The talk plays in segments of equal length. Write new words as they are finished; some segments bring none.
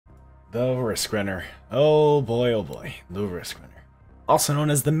The Riskrunner. Oh boy, the Riskrunner. Also known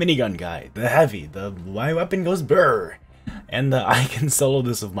as the minigun guy, the heavy, the my weapon goes brrr, and the I can solo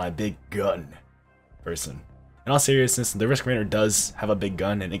this with my big gun person. In all seriousness, the Riskrunner does have a big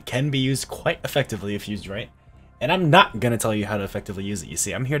gun, and it can be used quite effectively if used right. And I'm not gonna tell you how to effectively use it. You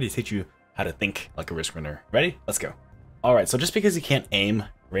see, I'm here to teach you how to think like a Riskrunner. Ready? Let's go. Alright, so just because you can't aim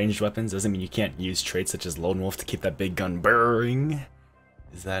ranged weapons doesn't mean you can't use traits such as Lone Wolf to keep that big gun burring.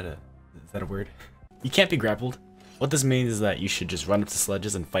 Is that a word? You can't be grappled. What this means is that you should just run up to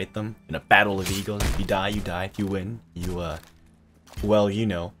sledges and fight them in a battle of egos. If you die, you die. If you win, you, well, you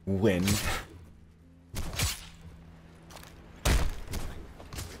know, win.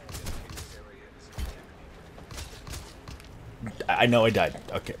 I know I died.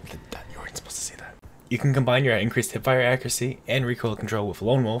 Okay, you weren't supposed to say that. You can combine your increased hipfire accuracy and recoil control with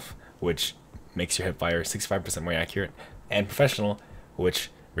Lone Wolf, which makes your hipfire 65% more accurate, and Professional, which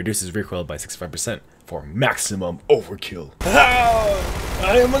reduces recoil by 65% for maximum overkill. Ah,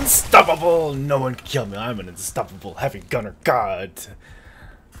 I am unstoppable! No one can kill me. I'm an unstoppable heavy gunner god.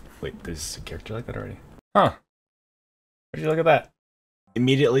 Wait, there's a character like that already? Huh. Where'd you look at that?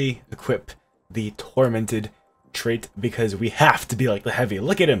 Immediately equip the Tormented trait because we have to be like the heavy.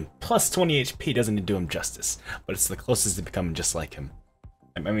 Look at him! Plus 20 HP doesn't do him justice, but it's the closest to becoming just like him.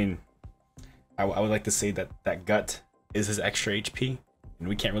 I mean, I would like to say that that gut is his extra HP, and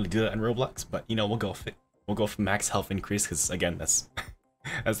we can't really do that in Roblox, but you know, we'll go with it. We'll go for max health increase because again, that's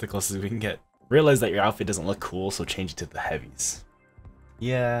that's the closest we can get. Realize that your outfit doesn't look cool, so change it to the heavies.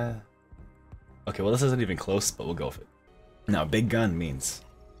 Yeah. Okay, well this isn't even close, but we'll go with it. Now, big gun means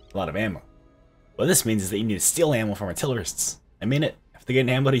a lot of ammo. What this means is that you need to steal ammo from artillerists. I mean it. If they get an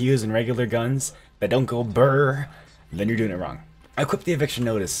ammo to use in regular guns that don't go brrr, then you're doing it wrong. I equipped the eviction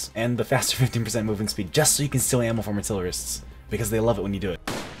notice and the faster 15% moving speed just so you can steal ammo from artillerists, because they love it when you do it.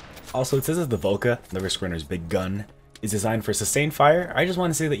 Also, it says that the Volca, the Riskrunner's big gun, is designed for sustained fire. I just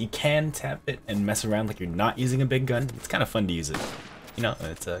want to say that you can tap it and mess around like you're not using a big gun. It's kind of fun to use it. You know,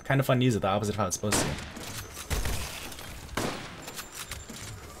 it's kind of fun to use it the opposite of how it's supposed to.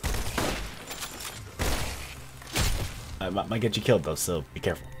 Might get you killed though, so be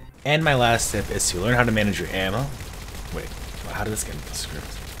careful. And my last tip is to learn how to manage your ammo. Wait, how did this get into the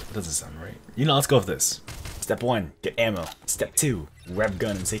script? That doesn't sound right. You know, let's go with this. Step 1, get ammo. Step 2, grab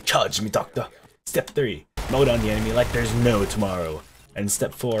gun and say, "Charge me, doctor." Step 3, mow down the enemy like there's no tomorrow. And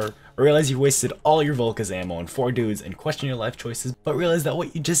step 4, realize you wasted all your Volca's ammo on 4 dudes and question your life choices, but realize that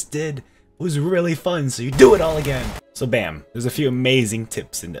what you just did was really fun, so you do it all again. So bam, there's a few amazing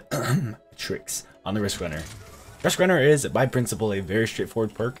tips and tricks on the Riskrunner. Riskrunner is, by principle, a very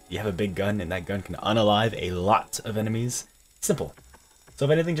straightforward perk. You have a big gun, and that gun can unalive a lot of enemies. Simple. So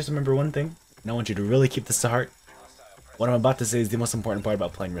if anything, just remember one thing, and I want you to really keep this to heart. What I'm about to say is the most important part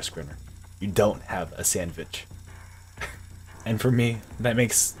about playing Riskrunner. You don't have a sandwich. And for me, that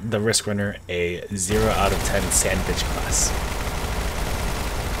makes the Riskrunner a 0 out of 10 sandwich class.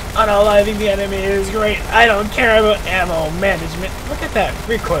 Unaliving the enemy is great. I don't care about ammo management. Look at that.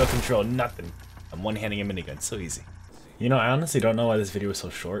 Recoil control, nothing. I'm one-handing a minigun, so easy. You know, I honestly don't know why this video was so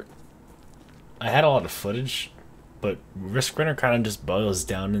short. I had a lot of footage, but Riskrunner kind of just boils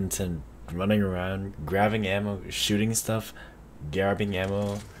down into running around, grabbing ammo, shooting stuff, grabbing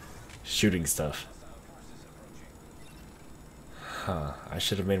ammo, shooting stuff. Huh, I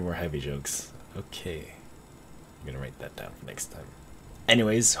should have made more heavy jokes. Okay. I'm gonna write that down for next time.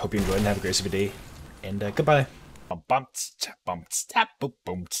 Anyways, hope you enjoyed and have a great rest of your day, and goodbye.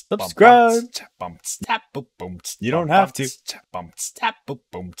 Subscribe! You don't have to,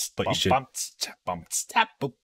 but you should.